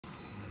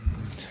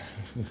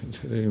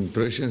The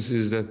impressions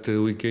is that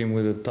we came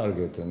with a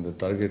target, and the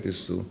target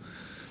is to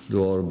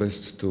do our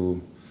best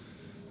to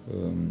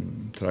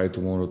try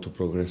tomorrow to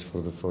progress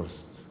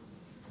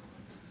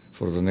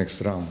for the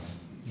next round.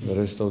 The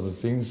rest of the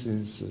things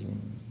is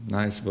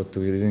nice, but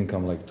we didn't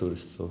come like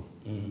tourists. So.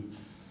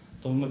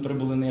 Тому ми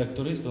прибули не як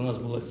туристи, у нас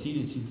була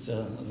ціль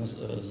це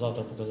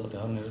завтра показати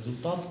гарний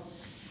результат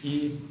і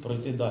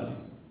пройти далі.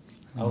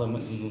 Але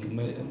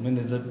ми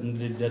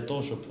не для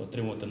того, щоб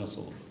отримувати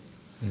насолоду.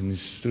 And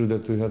it's true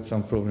that we had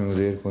some problem with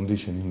the air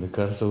conditioning in the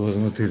car, so it was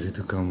not easy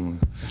to come.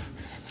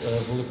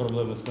 Були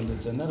проблеми з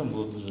кондиціонером,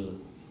 було дуже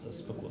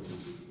спекотно.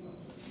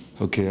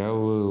 Okay, I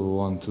will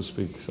want to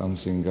speak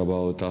something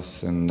about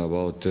us and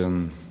about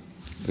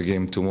the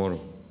game tomorrow.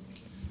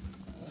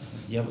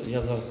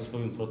 Я зараз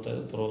розповім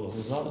про гру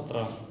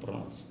завтра, про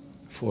нас.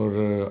 For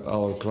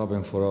our club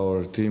and for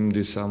our team,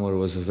 this summer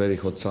was a very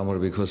hot summer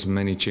because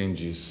many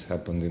changes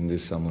happened in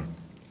this summer.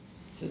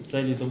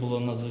 Це літо було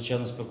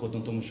надзвичайно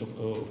спекотно, тому що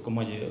в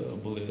команді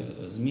були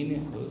зміни,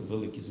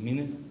 великі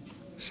зміни.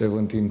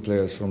 17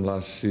 players from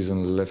last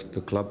season left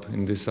the club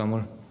in this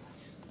summer.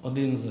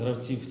 Один з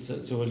гравців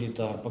цього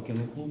літа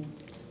покинув клуб.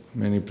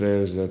 Many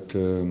players that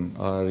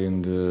are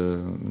in the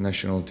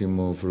national team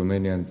of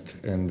Romania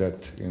and that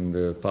in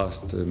the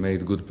past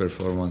made good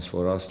performance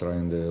for Астра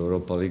in the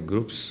Europa League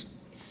groups.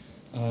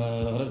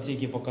 Гравці,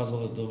 які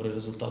показували добрий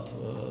результат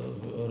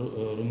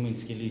в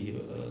румунській лігі,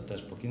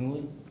 теж покинули.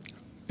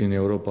 In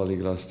Europa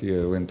League last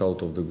year went out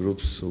of the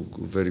groups, so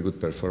very good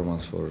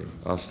performance for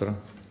Астра.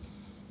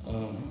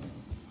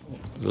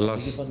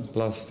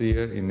 Last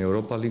year in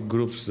Europa League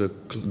groups,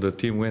 the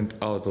team went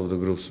out of the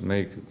groups,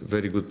 make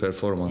very good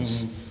performance.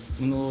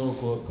 Минулого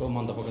року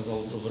команда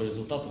показала добрий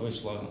результат,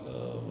 вийшла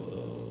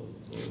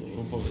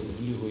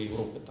в Лігу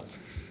Європи.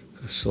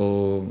 So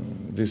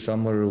this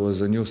summer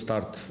was a new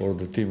start for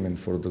the team and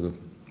for the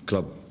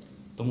club.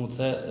 Тому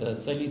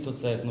це літо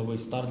це як новий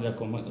старт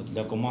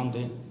для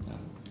команди.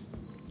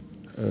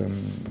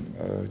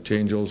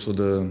 Change also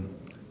the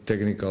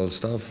technical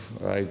staff.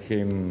 I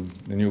came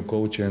a new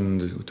coach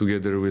and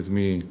together with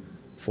me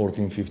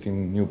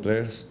 14-15 new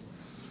players.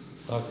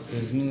 Так,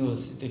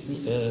 змінилися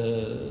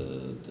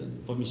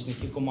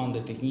помічники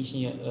команди,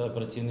 технічні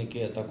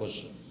працівники, а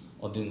також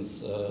один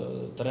з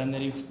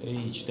тренерів і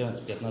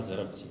 14-15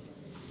 гравців.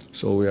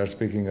 So we are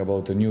speaking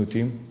about a new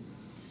team.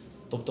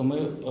 Тобто ми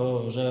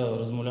вже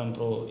розмовляємо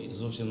про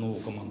зовсім нову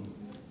команду.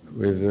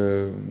 With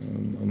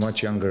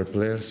much younger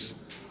players.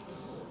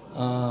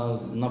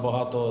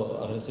 Набагато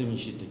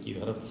агресивніші такі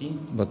гравці.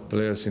 But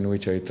players in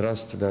which I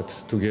trust that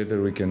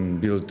together we can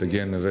build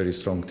again a very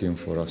strong team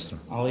for Астра.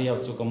 Але я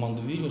в цю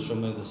команду вірю, що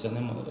ми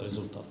досягнемо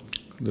результату.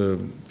 The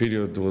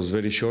period was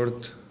very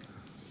short.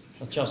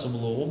 Часу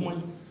було обмаль.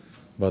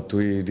 But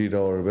we did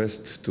our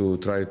best to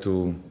try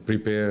to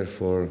prepare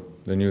for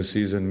the new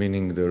season,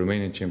 meaning the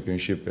Romanian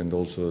Championship and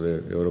also the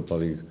Europa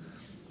League.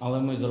 Але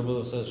ми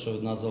зробили все, що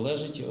від нас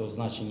залежить, в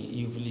значенні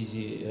і в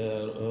лізі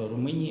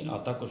Румунії, а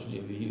також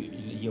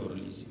в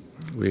Євролізі.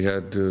 We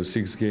had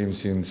 6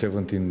 games in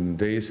 17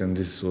 days and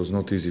this was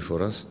not easy for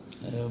us.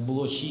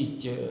 Було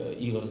 6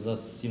 ігор за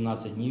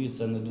 17 днів, і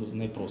це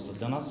не просто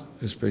для нас.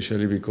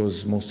 Especially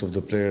because most of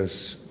the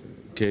players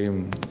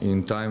came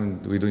in time.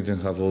 We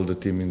didn't have all the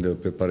team in the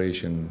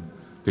preparation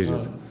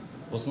period.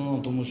 В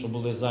основному тому, що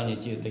були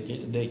зайняті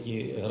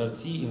деякі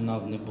гравці, і в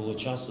нас не було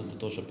часу для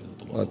того, щоб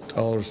підготуватися.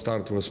 But our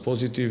start was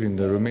positive in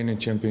the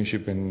Romanian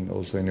Championship and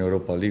also in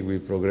Europa League. We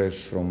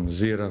progressed from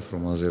Zira,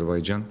 from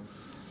Azerbaijan.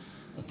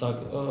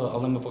 Так,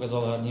 але ми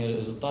показали гарні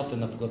результати,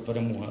 наприклад,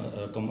 перемога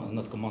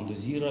над командою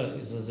Зіра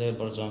з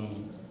Азербайджану.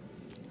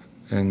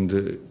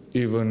 And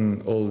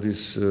even all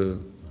these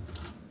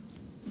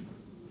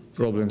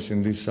problems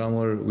in this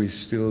summer, we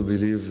still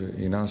believe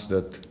in us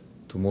that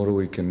tomorrow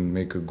we can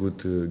make a good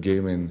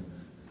game and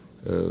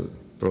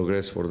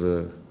progress for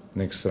the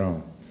next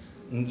round.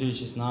 Не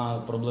дивлячись на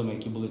проблеми,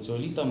 які були цього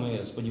літа, ми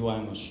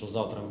сподіваємося, що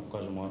завтра ми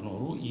покажемо гарну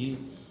гру і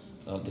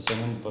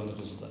досягнемо певних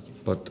результатів.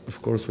 But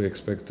of course we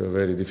expect a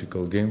very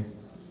difficult game.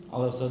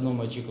 Але все одно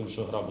ми очікуємо,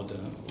 що гра буде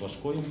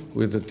важкою.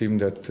 With a team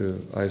that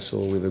I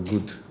saw with a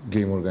good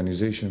game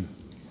organization.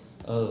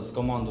 З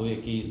командою, в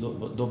якій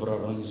добре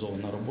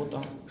організована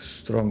робота.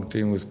 Strong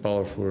team with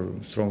powerful,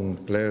 strong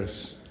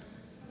players,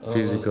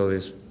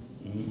 physically.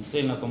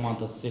 Сильна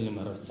команда з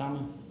сильними гравцями.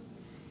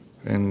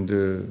 And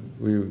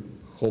we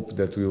hope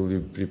that we will be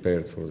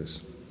prepared for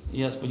this.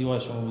 Я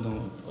сподіваюся, що ми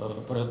будемо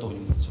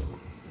приготовлені до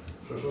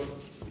цього.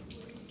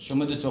 Що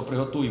ми до цього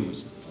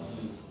приготуємося.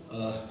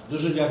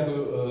 Дуже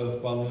дякую,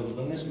 пане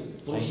Йорданеску.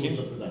 Прошу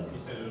запитання.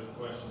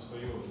 Questions for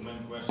you. The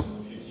main question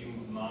of your team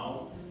now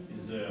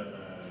is the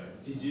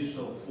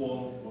physical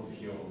form of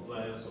your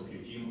players, of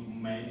your team.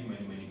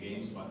 Many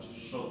games, but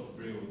short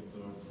period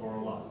for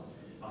a lot.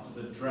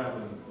 After the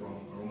traveling from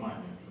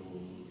Romania to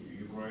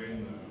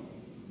Ukraine,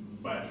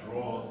 bad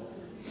road.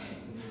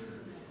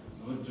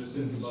 What do you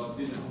think about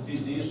the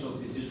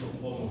physical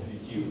form of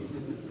your team?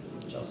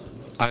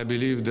 I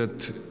believe that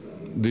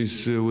this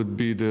would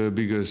be the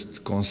biggest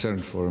concern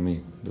for me,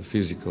 the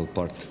physical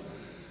part.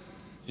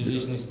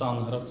 Фізичний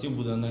стан гравців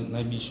буде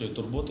найбільшою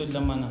турботою для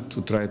мене.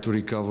 To try to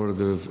recover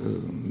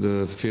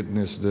the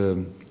fitness,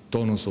 the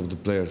tonus of the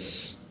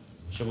players.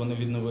 Щоб вони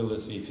відновили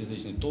свій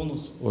фізичний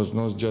тонус. It was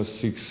not just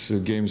 6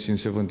 games in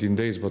 17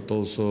 days, but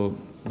also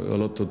a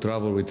lot of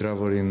travel. We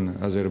traveled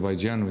in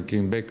Azerbaijan, we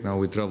came back, now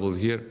we traveled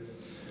here.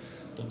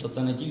 Тобто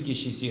це не тільки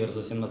 6 ігор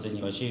за 17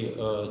 днів, а ще й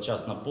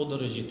час на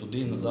подорожі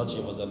туди, назад,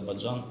 чи в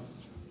Азербайджан.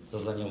 Це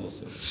зайняло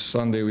сил.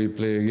 Sunday we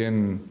play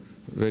again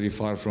very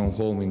far from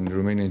home in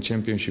Romanian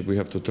Championship. We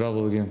have to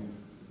travel again.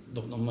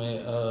 Тобто ми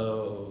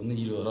в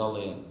неділю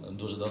грали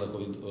дуже далеко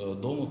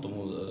від дому,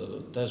 тому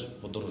теж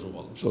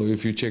подорожували. So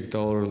if you checked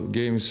our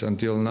games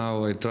until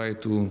now, I try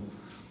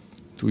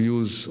to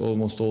use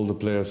almost all the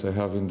players I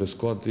have in the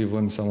squad.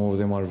 Even some of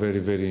them are very,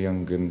 very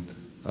young, and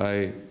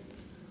I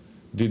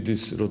did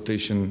this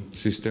rotation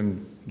system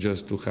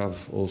just to have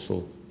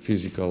also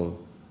physical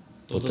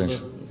Тобто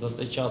potential. за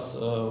цей час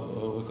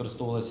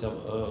використовувалися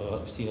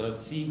всі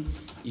гравці,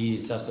 і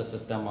ця вся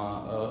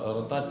система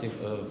ротації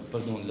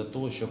придумана для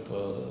того, щоб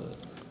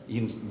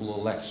їм було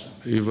легше.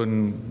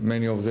 Even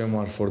many of them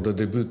are for the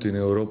debut in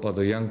Europa,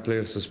 the young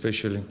players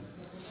especially.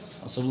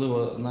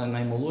 Особливо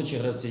наймолодші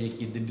гравці,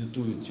 які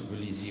дебютують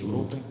в Лізі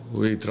Європи.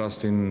 We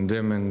trust in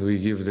them and we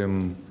give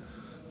them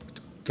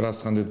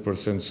trust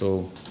 100%,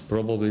 so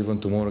probably even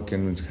tomorrow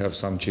can have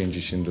some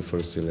changes in the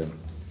first 11.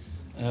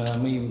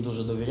 Ми їм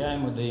дуже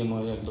довіряємо,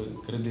 даємо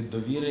кредит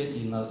довіри,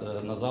 і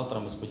на завтра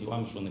ми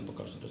сподіваємося, що вони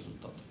покажуть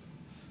результат.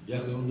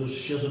 Дякую вам дуже.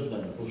 Ще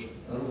запитання, прошу.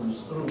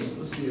 Ром,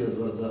 спроси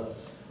Эдварда.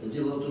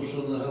 Дело в том, что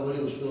он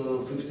говорил, что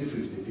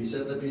 50-50,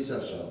 50 на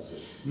 50 шансы.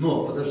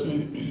 Но,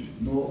 подожди,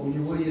 но у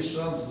него есть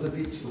шанс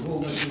забить гол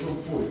на чужом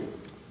поле.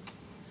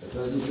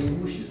 Это не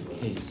преимущество.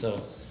 Okay, so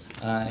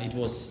it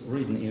was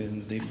written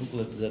in the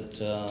booklet that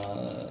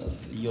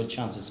your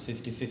chance is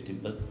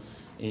 50-50, but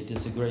it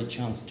is a great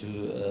chance to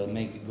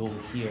make a goal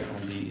here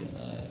on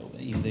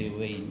in the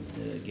away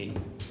game.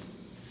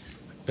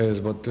 Yes,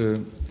 but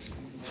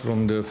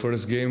from the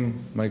first game,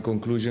 my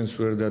conclusions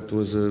were that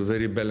was a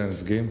very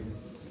balanced game.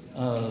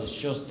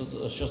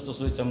 Що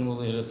стосується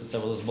минулої гри, то це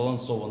була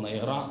збалансована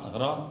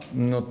гра.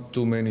 Not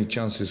too many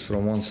chances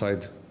from one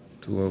side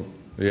to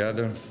the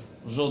other.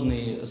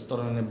 Жодної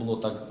сторони не було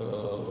так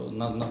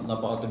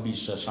набагато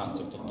більше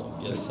шансів, тобто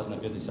 50 на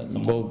 50.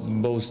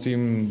 Both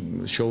teams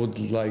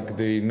showed like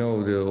they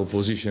know the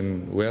opposition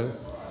well.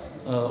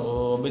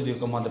 Обидві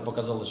команди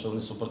показали, що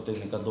вони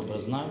супротивника добре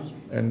знають.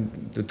 And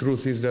the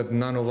truth is that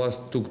none of us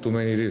took too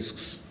many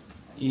risks.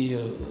 І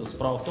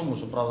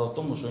правда в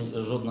тому,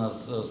 що жодна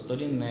з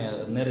сторін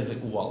не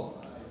ризикувала.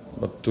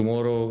 But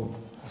tomorrow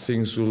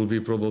things will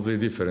be probably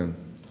different.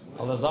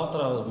 Але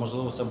завтра,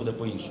 можливо, все буде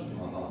по-іншому.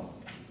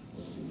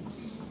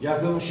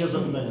 Дякую вам. Ще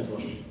запитання,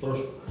 прошу.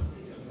 Прошу.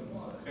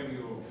 Have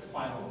you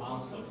final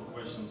answer for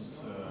questions?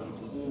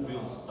 Who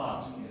will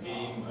start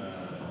game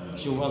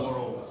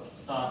tomorrow?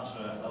 Start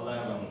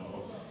 11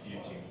 of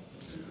your team.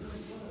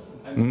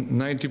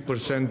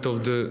 90% of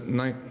the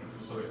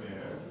Sorry,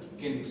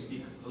 can you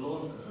speak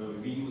alone?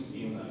 We use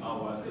in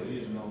our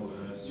original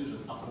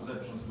sujet after that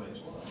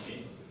translation. Okay.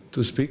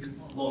 to speak.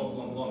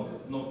 Long.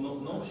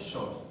 No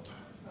short.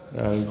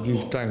 I'll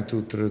give time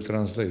to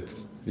translate.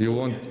 You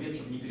want? Ответ,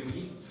 чтобы не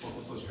переводить по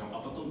кусочкам, а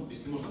потом,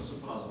 если можно, всю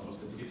фразу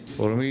просто перевести.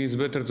 For me, it's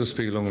better to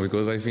speak long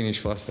because I finish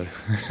faster.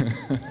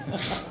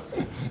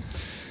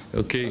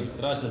 Okay.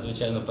 Краще,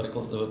 звичайно,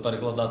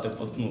 перекладати,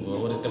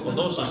 говорити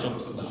подовше, щоб...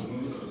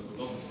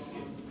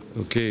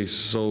 Okay,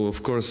 so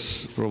of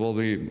course,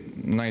 probably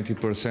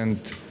 90%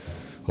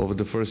 of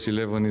the first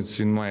 11 is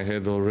in my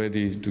head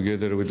already.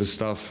 Together with the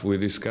staff, we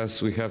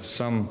discuss. We have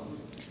some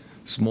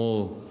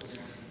small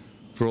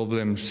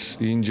problems,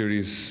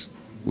 injuries,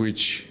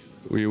 which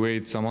we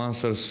wait some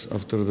answers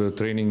after the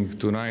training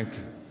tonight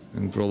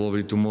and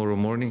probably tomorrow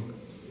morning.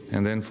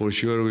 And then for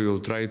sure we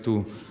will try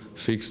to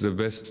fix the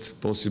best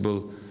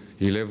possible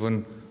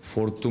 11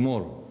 for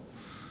tomorrow.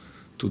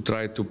 To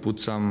try to put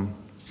some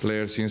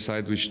players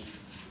inside which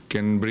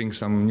can bring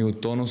some new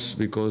tonus,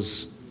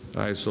 because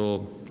I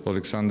saw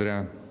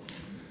Alexandria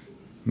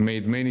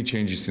made many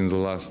changes in the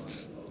last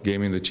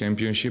game in the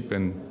championship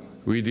and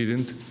we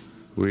didn't.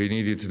 We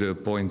needed the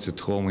points at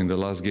home in the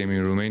last game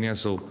in Romania,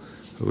 so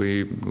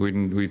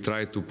we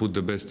tried to put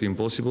the best team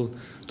possible.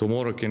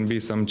 Tomorrow can be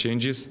some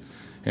changes,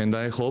 and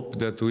I hope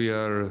that we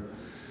are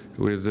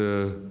with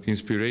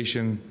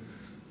inspiration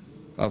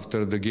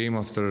after the game,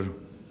 after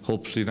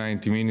hopefully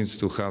 90 minutes,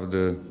 to have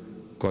the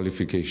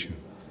qualification.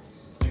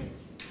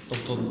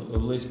 Тобто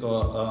близько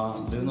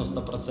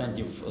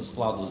 90%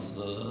 складу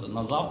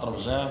на завтра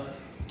вже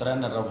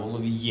тренера в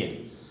голові є.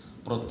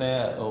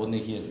 Проте у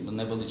них є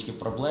невеличкі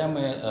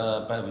проблеми,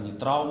 певні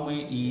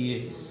травми,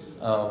 і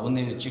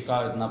вони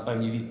чекають на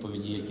певні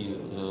відповіді, які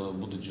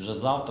будуть вже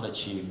завтра,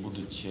 чи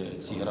будуть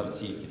ці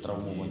гравці, які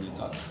травмовані.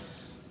 Так.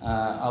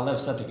 Але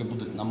все-таки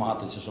будуть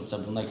намагатися, щоб це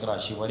був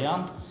найкращий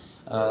варіант.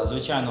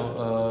 Звичайно,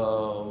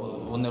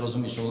 вони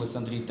розуміють, що в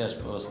Олександрії теж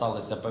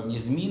сталися певні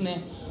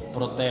зміни,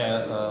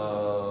 проте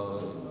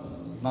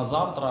на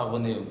завтра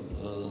вони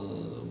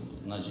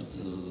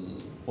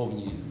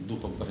повні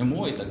духом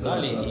перемоги і так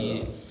далі.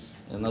 І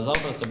на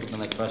завтра це буде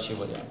найкращий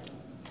варіант.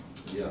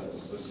 Ясно,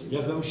 спасибо.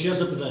 Дякую. Ще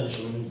запитання,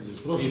 шановні колеги.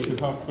 Прошу. If you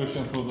have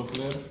question for the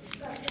player.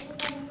 Так,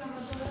 запитання саме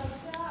до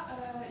гравця.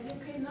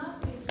 Який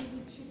настрій, які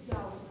відчуття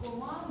у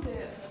команди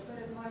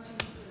перед матчем?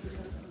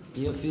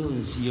 Your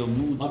feelings, your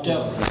mood.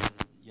 Mateo.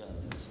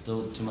 Yeah, it's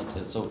still to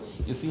Mateo. So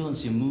your feelings,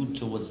 your mood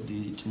towards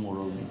the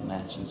tomorrow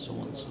match and so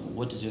on. So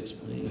what is your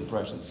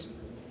impressions?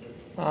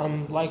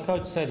 Like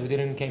Coach said, we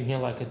didn't came here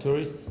like a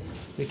tourist.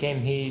 We came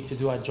here to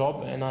do our job,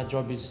 and our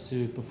job is to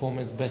perform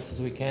as best as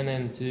we can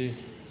and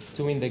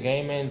to win the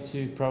game and to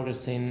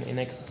progress in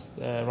next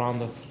round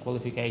of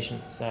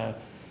qualifications. So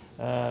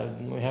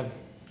we have,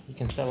 you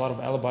can say, a lot of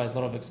alibis, a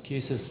lot of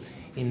excuses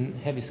in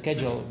heavy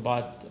schedule,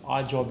 but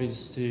our job is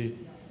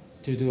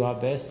to do our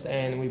best,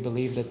 and we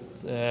believe that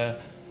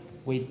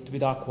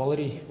with our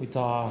quality, with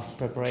our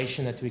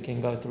preparation, that we can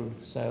go through.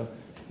 So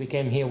we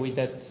came here with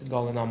that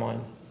goal in our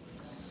mind.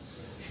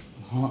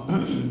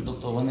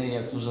 Тобто вони,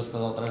 як вже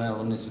сказав тренер,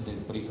 вони сюди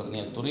приїхали не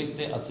як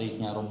туристи, а це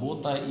їхня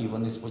робота, і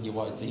вони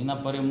сподіваються і на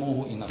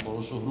перемогу, і на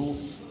хорошу гру,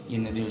 і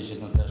не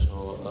дивлячись на те,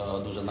 що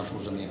дуже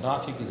напружений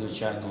графік, і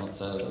звичайно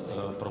це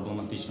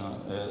проблематично,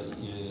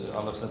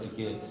 але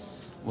все-таки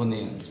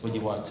вони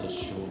сподіваються,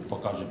 що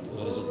покажуть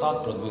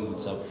результат,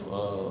 продвинуться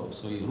в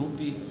своїй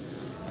групі,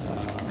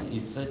 і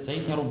це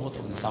їхня робота,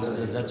 вони саме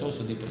для цього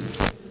сюди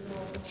приїхали.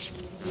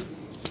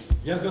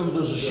 Дякуємо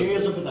дуже. Ще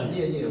є запитання?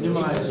 Ні.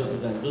 Немає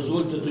запитань.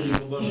 Дозвольте тоді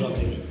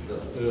побажати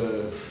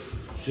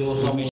всього самого